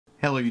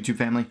Hello YouTube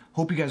family,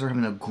 hope you guys are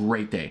having a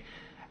great day.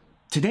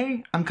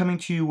 Today I'm coming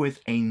to you with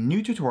a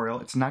new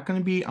tutorial. It's not going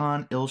to be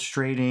on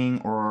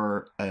illustrating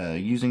or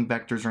using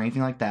vectors or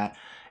anything like that.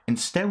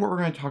 Instead, what we're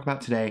going to talk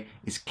about today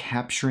is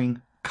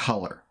capturing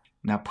color.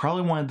 Now,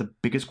 probably one of the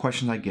biggest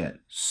questions I get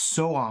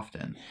so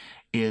often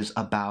is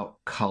about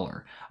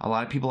color. A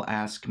lot of people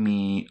ask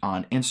me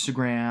on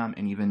Instagram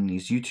and even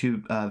these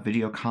YouTube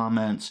video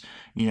comments,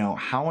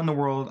 how in the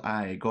world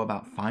I go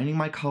about finding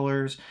my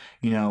colors,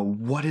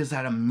 what is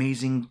that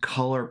amazing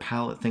color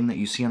palette thing that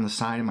you see on the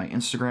side of my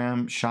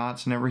Instagram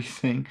shots and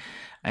everything.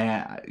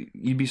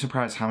 You'd be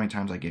surprised how many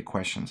times I get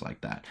questions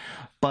like that.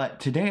 But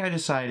today I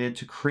decided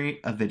to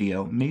create a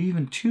video, maybe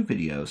even two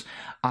videos,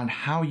 on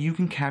how you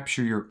can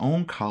capture your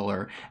own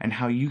color and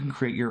how you can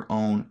create your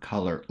own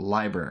color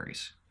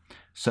libraries.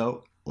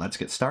 So let's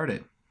get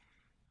started.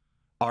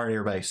 All right,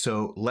 everybody,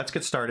 so let's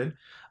get started.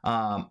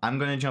 I'm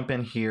going to jump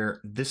in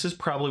here. This is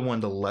probably one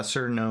of the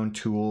lesser known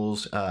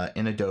tools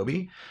in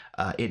Adobe.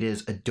 It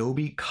is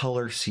Adobe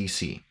Color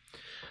CC.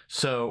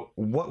 So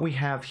what we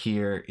have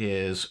here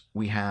is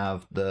we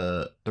have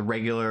the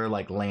regular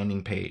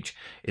landing page.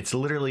 It's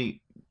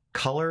literally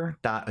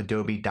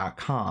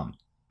color.adobe.com.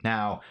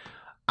 Now,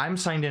 I'm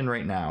signed in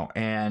right now,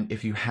 and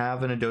if you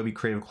have an Adobe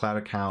Creative Cloud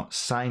account,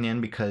 sign in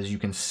because you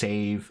can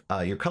save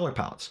your color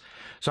palettes.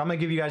 So I'm going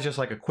to give you guys just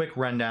a quick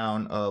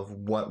rundown of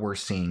what we're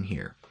seeing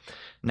here.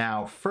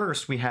 Now,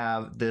 first we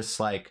have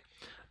this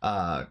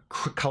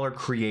color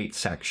create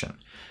section.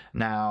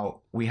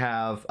 Now we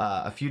have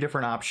a few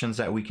different options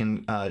that we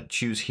can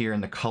choose here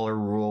in the color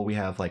rule. We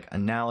have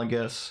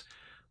analogous,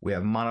 we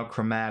have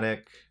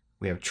monochromatic,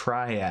 we have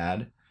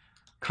triad,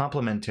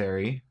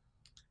 complementary,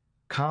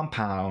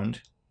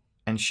 compound,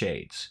 and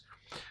shades.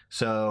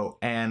 So,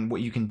 and what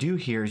you can do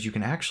here is you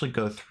can actually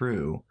go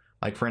through,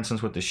 for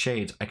instance with the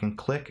shades, I can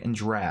click and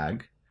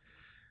drag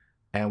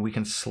and we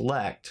can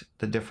select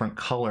the different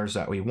colors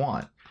that we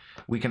want.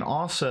 We can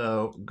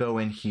also go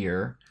in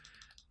here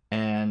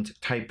and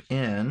type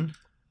in,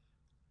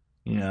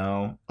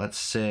 let's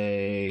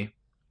say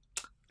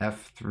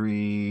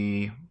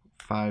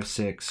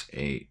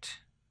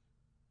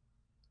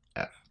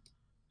F3568F.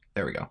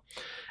 There we go.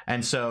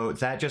 And so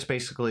that just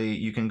basically,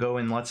 you can go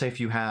in, let's say if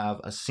you have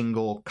a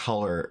single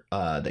color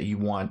that you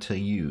want to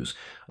use.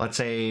 Let's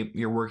say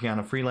you're working on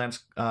a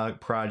freelance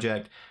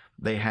project.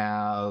 They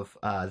have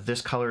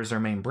this color is their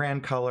main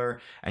brand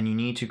color, and you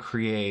need to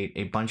create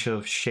a bunch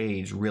of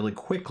shades really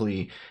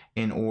quickly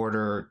in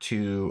order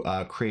to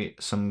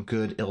create some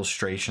good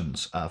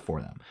illustrations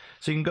for them.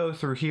 So you can go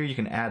through here, you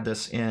can add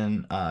this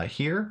in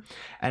here,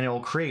 and it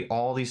will create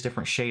all these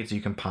different shades that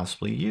you can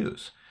possibly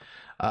use.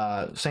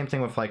 Same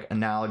thing with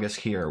analogous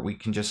here. We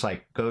can just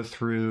go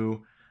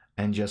through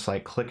and just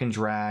click and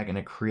drag, and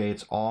it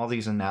creates all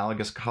these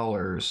analogous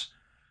colors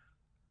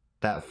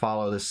that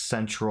follow this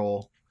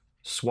central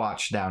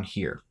swatch down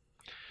here.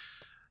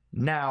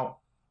 Now,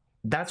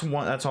 that's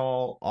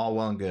all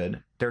well and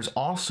good. There's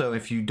also,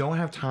 if you don't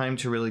have time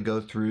to really go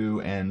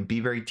through and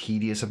be very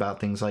tedious about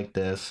things like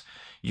this,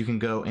 you can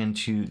go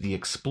into the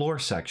Explore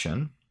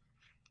section,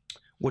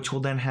 which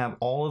will then have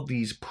all of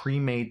these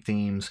pre-made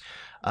themes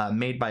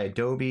made by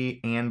Adobe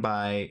and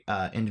by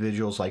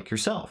individuals like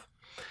yourself.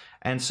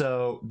 And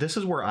so this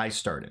is where I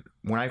started.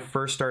 When I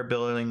first started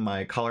building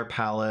my color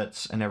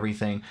palettes and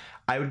everything,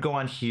 I would go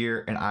on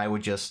here and I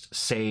would just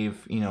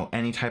save,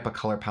 any type of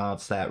color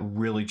palettes that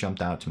really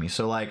jumped out to me.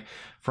 So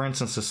for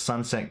instance, the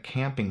sunset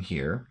camping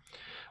here,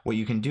 what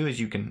you can do is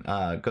you can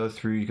go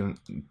through, you can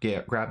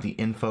grab the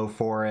info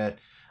for it,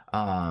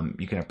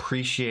 you can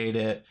appreciate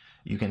it,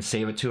 you can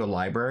save it to a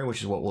library, which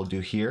is what we'll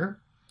do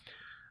here.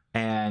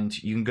 And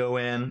you can go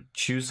in,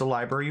 choose the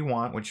library you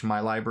want, which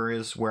my library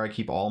is where I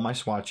keep all my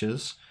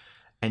swatches.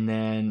 And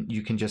then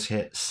you can just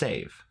hit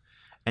save.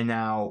 And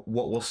now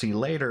what we'll see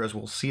later is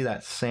we'll see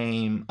that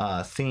same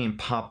theme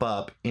pop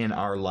up in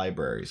our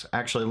libraries.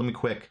 Actually, let me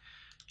quick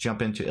jump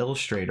into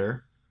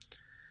Illustrator.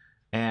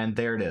 And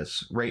there it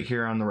is, right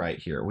here on the right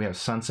here. We have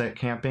sunset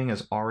camping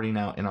is already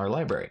now in our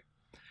library.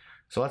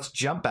 So let's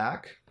jump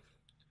back.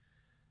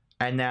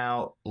 And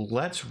now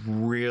let's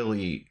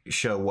really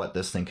show what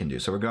this thing can do.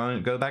 So we're going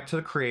to go back to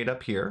the create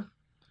up here.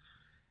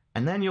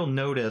 And then you'll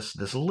notice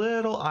this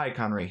little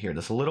icon right here,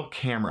 this little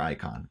camera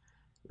icon.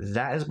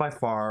 That is by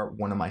far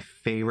one of my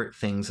favorite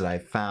things that I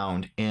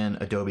found in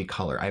Adobe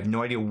Color. I have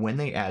no idea when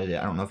they added it.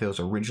 I don't know if it was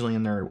originally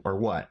in there or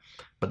what,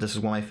 but this is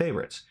one of my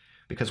favorites.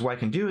 Because what I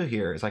can do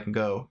here is I can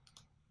go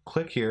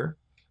click here.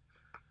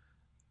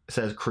 It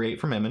says create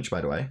from image,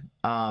 by the way.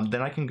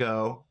 Then I can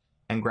go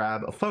and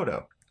grab a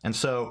photo. And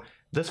so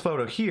this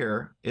photo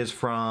here is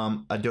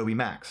from Adobe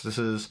Max. This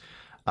is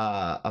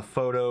a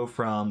photo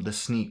from the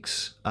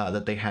sneaks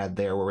that they had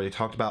there, where they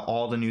talked about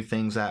all the new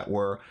things that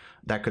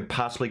could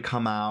possibly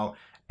come out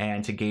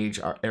and to gauge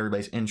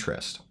everybody's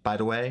interest. By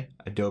the way,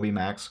 Adobe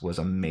Max was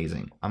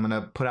amazing. I'm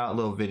gonna put out a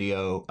little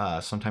video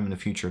sometime in the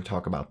future to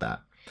talk about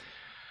that.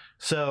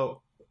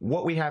 So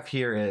what we have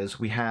here is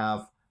we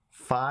have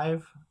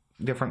 5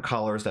 different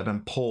colors that have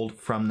been pulled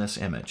from this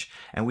image,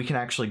 and we can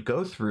actually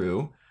go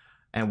through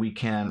and we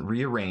can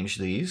rearrange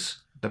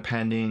these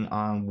depending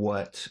on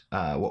what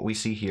we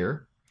see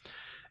here.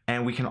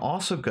 And we can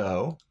also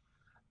go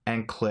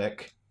and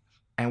click,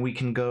 and we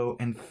can go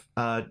and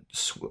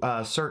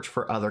search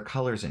for other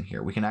colors in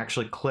here. We can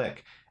actually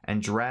click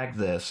and drag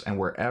this, and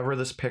wherever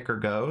this picker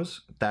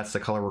goes, that's the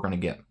color we're going to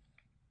get.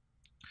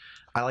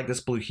 I like this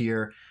blue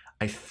here.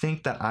 I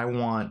think that I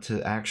want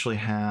to actually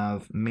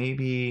have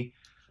maybe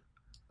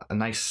a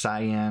nice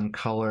cyan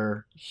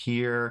color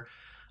here.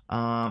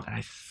 And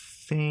I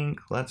think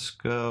let's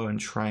go and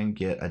try and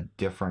get a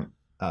different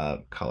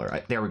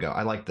color. There we go.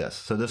 I like this.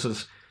 So this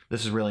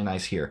is really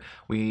nice here.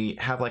 We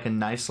have like a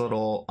nice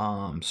little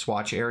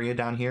swatch area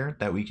down here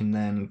that we can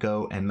then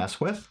go and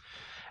mess with.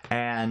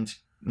 And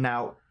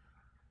now,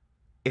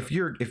 if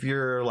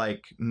you're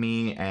like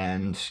me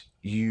and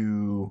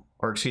you,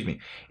 or excuse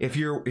me, if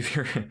you're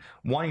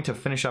wanting to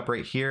finish up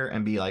right here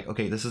and be like,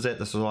 okay, this is it,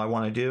 this is all I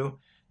want to do,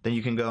 then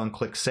you can go and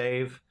click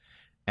save,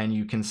 and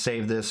you can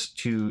save this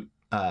to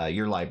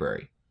your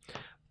library.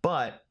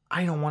 But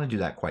I don't want to do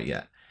that quite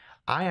yet.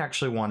 I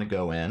actually want to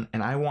go in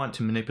and I want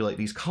to manipulate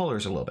these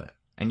colors a little bit.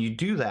 And you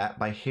do that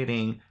by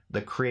hitting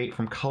the Create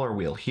from Color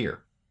wheel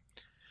here.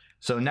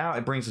 So now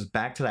it brings us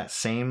back to that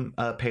same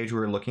page we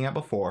were looking at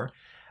before,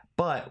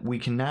 but we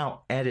can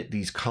now edit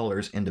these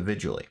colors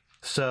individually.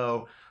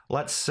 So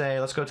let's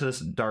go to this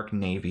dark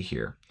navy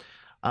here.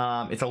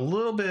 It's a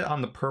little bit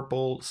on the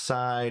purple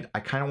side. I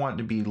kind of want it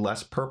to be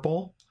less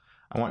purple.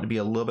 I want it to be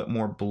a little bit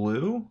more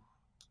blue.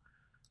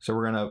 So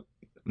we're going to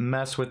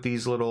mess with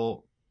these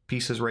little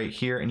pieces right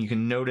here, and you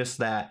can notice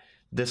that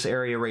this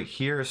area right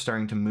here is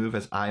starting to move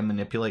as I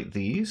manipulate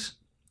these.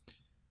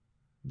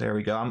 There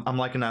we go. I'm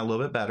liking that a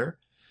little bit better.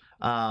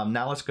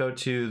 Now let's go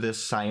to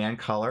this cyan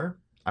color.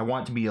 I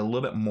want it to be a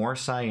little bit more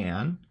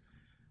cyan.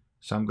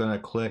 So I'm going to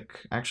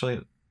click,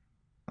 actually,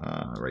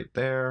 right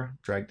there,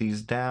 drag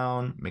these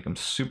down, make them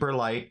super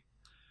light.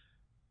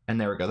 And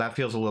there we go. That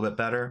feels a little bit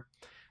better.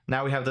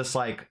 Now we have this,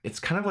 like, it's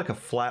kind of like a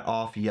flat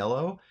off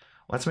yellow.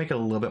 Let's make it a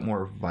little bit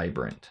more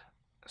vibrant.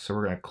 So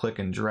we're going to click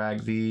and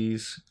drag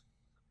these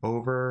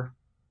over,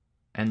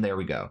 and there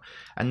we go.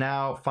 And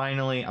now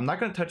finally, I'm not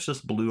going to touch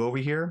this blue over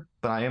here,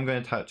 but I am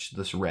going to touch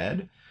this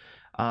red.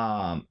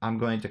 I'm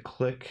going to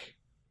click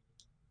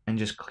and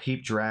just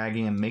keep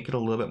dragging and make it a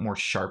little bit more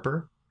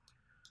sharper.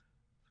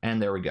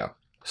 And there we go.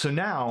 So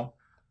now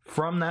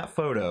from that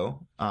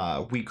photo,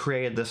 we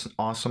created this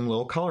awesome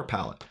little color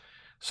palette.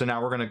 So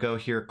now we're going to go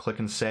here, click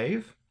and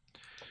save.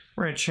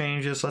 We're going to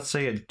change this, let's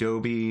say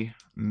Adobe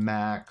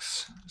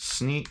Max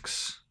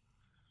Sneaks.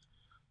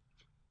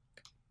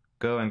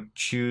 Go and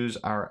choose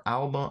our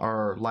album,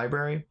 our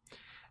library.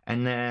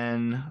 And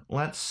then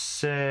let's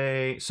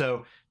say,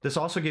 so this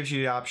also gives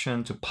you the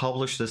option to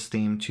publish this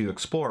theme to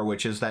Explore,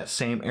 which is that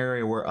same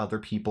area where other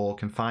people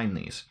can find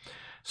these.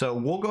 So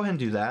we'll go ahead and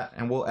do that,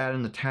 and we'll add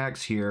in the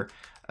tags here,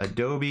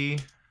 Adobe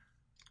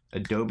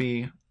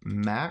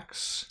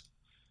Max,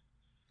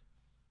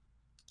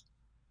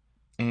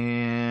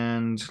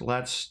 and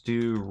let's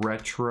do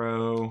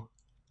retro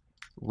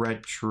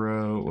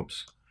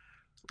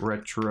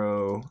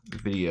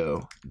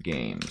video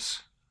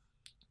games.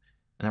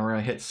 And then we're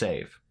gonna hit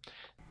save.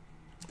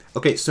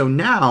 Okay, so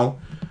now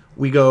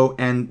we go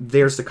and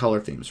there's the color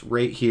themes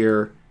right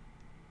here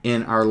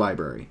in our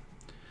library.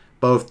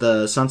 Both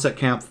the sunset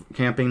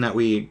camping that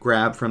we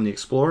grabbed from the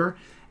Explorer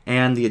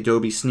and the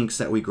Adobe Sneaks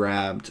that we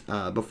grabbed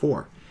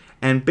before.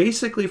 And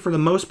basically, for the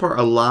most part,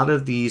 a lot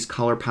of these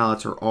color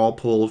palettes are all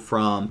pulled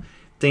from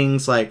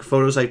things like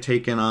photos I've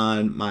taken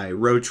on my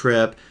road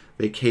trip,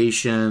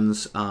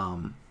 vacations.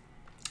 I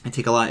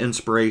take a lot of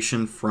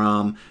inspiration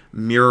from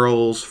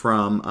murals,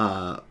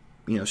 from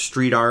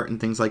street art and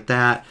things like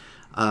that.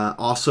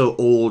 Also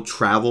old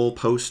travel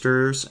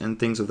posters and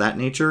things of that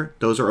nature.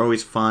 Those are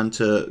always fun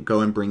to go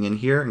and bring in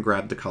here and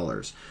grab the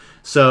colors.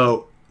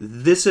 So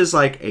this is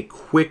like a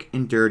quick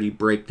and dirty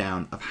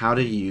breakdown of how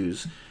to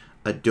use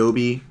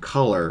Adobe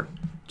Color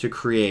to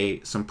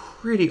create some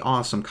pretty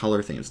awesome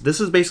color themes. This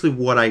is basically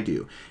what I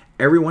do.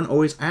 Everyone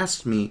always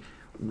asks me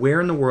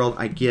where in the world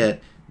I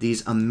get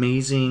these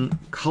amazing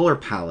color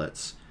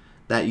palettes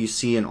that you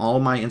see in all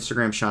my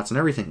Instagram shots and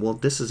everything. Well,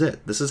 this is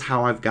it. This is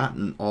how I've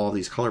gotten all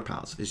these color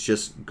palettes. It's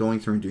just going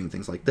through and doing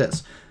things like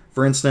this.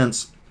 For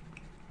instance,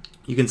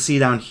 you can see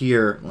down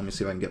here, let me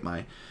see if I can get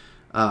my,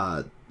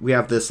 we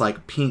have this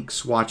like pink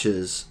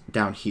swatches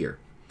down here.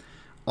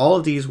 All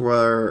of these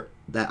were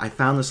that I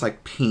found this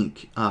like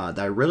pink that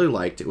I really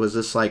liked. It was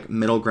this like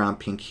middle ground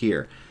pink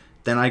here.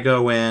 Then I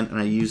go in and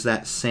I use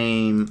that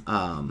same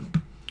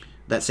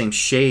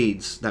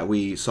shades that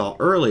we saw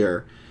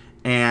earlier,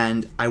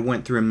 and I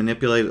went through and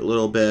manipulated it a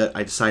little bit.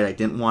 I decided I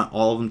didn't want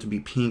all of them to be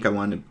pink. I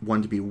wanted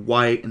one to be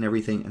white and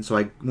everything. And so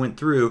I went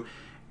through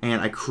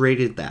and I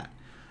created that.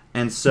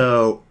 And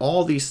so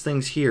all these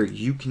things here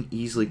you can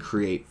easily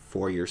create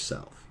for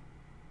yourself.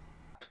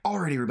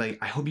 Alrighty, everybody.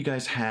 I hope you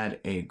guys had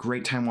a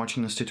great time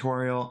watching this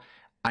tutorial.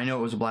 I know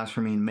it was a blast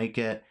for me to make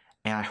it,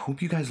 And I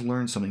hope you guys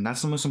learned something.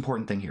 That's the most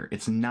important thing here.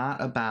 It's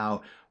not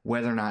about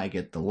whether or not I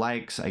get the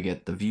likes, I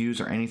get the views,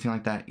 or anything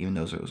like that, even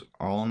though those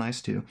are all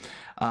nice too.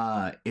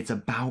 It's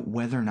about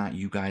whether or not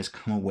you guys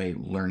come away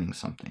learning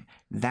something.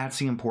 That's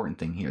the important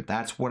thing here.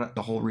 That's what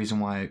the whole reason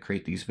why I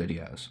create these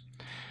videos.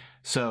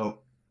 So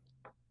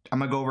I'm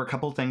gonna go over a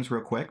couple of things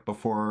real quick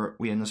before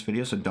we end this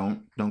video. So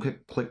don't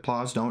click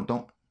pause. Don't.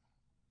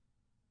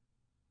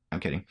 I'm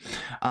kidding.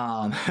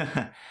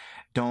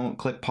 Don't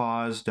click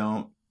pause.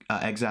 Don't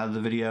exit out of the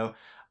video.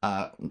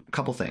 A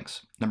couple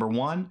things. Number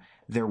one,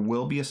 there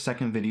will be a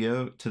second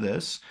video to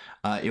this.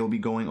 It will be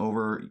going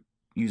over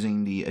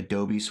using the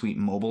Adobe Suite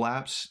mobile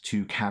apps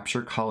to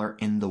capture color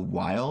in the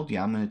wild.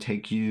 Yeah, I'm going to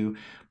take you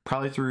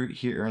probably through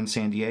here in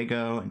San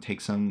Diego and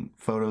take some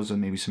photos of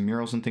maybe some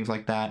murals and things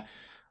like that.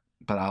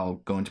 But I'll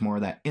go into more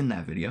of that in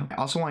that video. I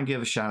also want to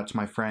give a shout out to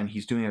my friend.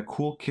 He's doing a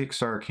cool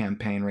Kickstarter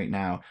campaign right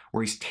now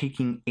where he's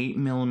taking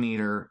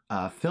 8mm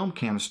film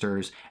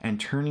canisters and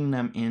turning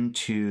them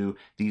into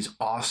these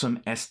awesome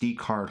SD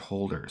card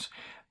holders.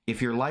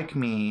 If you're like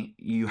me,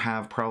 you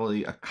have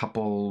probably a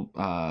couple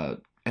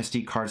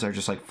SD cards that are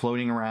just like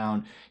floating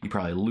around. You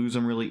probably lose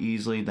them really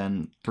easily.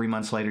 Then 3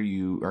 months later,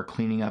 you are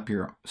cleaning up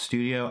your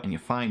studio and you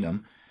find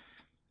them.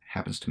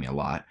 Happens to me a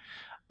lot.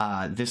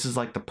 This is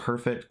like the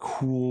perfect,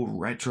 cool,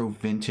 retro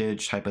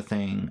vintage type of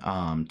thing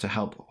to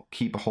help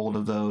keep a hold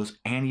of those.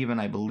 And even,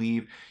 I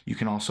believe, you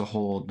can also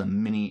hold the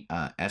mini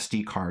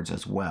SD cards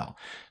as well.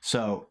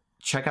 So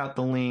check out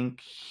the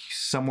link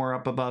somewhere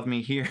up above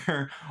me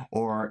here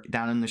or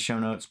down in the show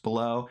notes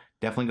below.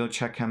 Definitely go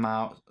check him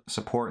out.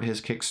 Support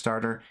his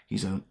Kickstarter.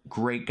 He's a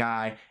great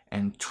guy.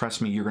 And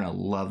trust me, you're going to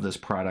love this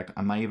product.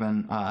 I might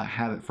even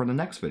have it for the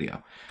next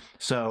video.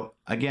 So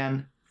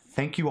again,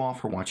 thank you all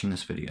for watching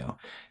this video.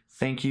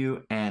 Thank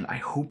you, and I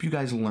hope you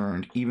guys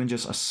learned even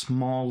just a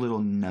small little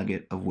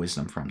nugget of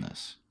wisdom from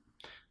this.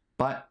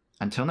 But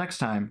until next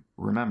time,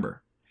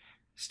 remember,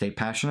 stay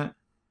passionate,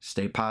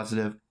 stay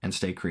positive, and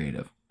stay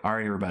creative. All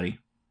right, everybody.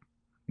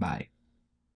 Bye.